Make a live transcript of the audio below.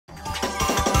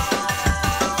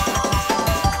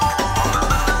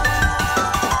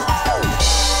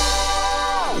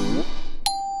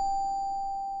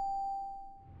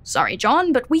Sorry,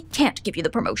 John, but we can't give you the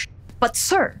promotion. But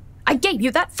sir, I gave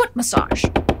you that foot massage.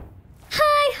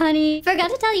 Hi, honey. Forgot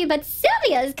to tell you, but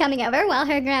Sylvia's coming over while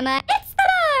her grandma hits the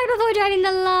bar before driving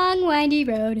the long, windy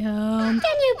road home.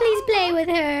 Can you please play with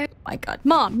her? My God,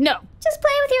 Mom, no. Just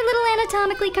play with your little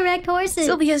anatomically correct horses.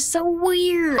 Sylvia's so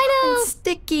weird. I know. And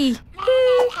sticky.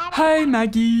 Hi,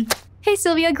 Maggie. Hey,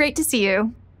 Sylvia, great to see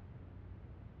you.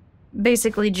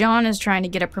 Basically, John is trying to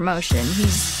get a promotion.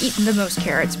 He's eaten the most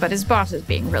carrots, but his boss is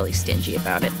being really stingy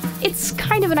about it. It's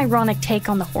kind of an ironic take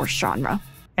on the horse genre.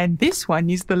 And this one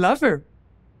is the lover.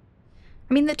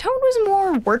 I mean, the tone was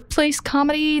more workplace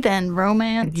comedy than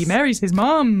romance. And he marries his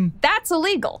mom. That's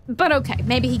illegal. But okay,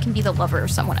 maybe he can be the lover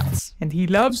of someone else. And he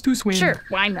loves to swim. Sure,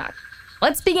 why not?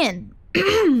 Let's begin.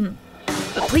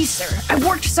 But please, sir, I've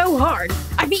worked so hard.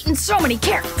 I've eaten so many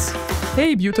carrots.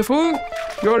 Hey, beautiful.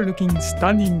 You're looking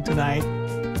stunning tonight.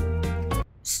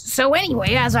 So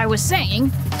anyway, as I was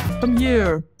saying... Come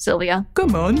here. Sylvia.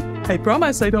 Come on. I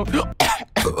promise I don't...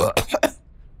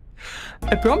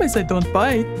 I promise I don't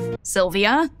bite.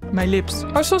 Sylvia. My lips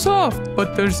are so soft,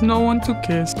 but there's no one to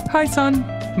kiss. Hi, son.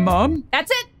 Mom?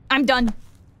 That's it. I'm done.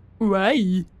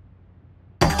 Why?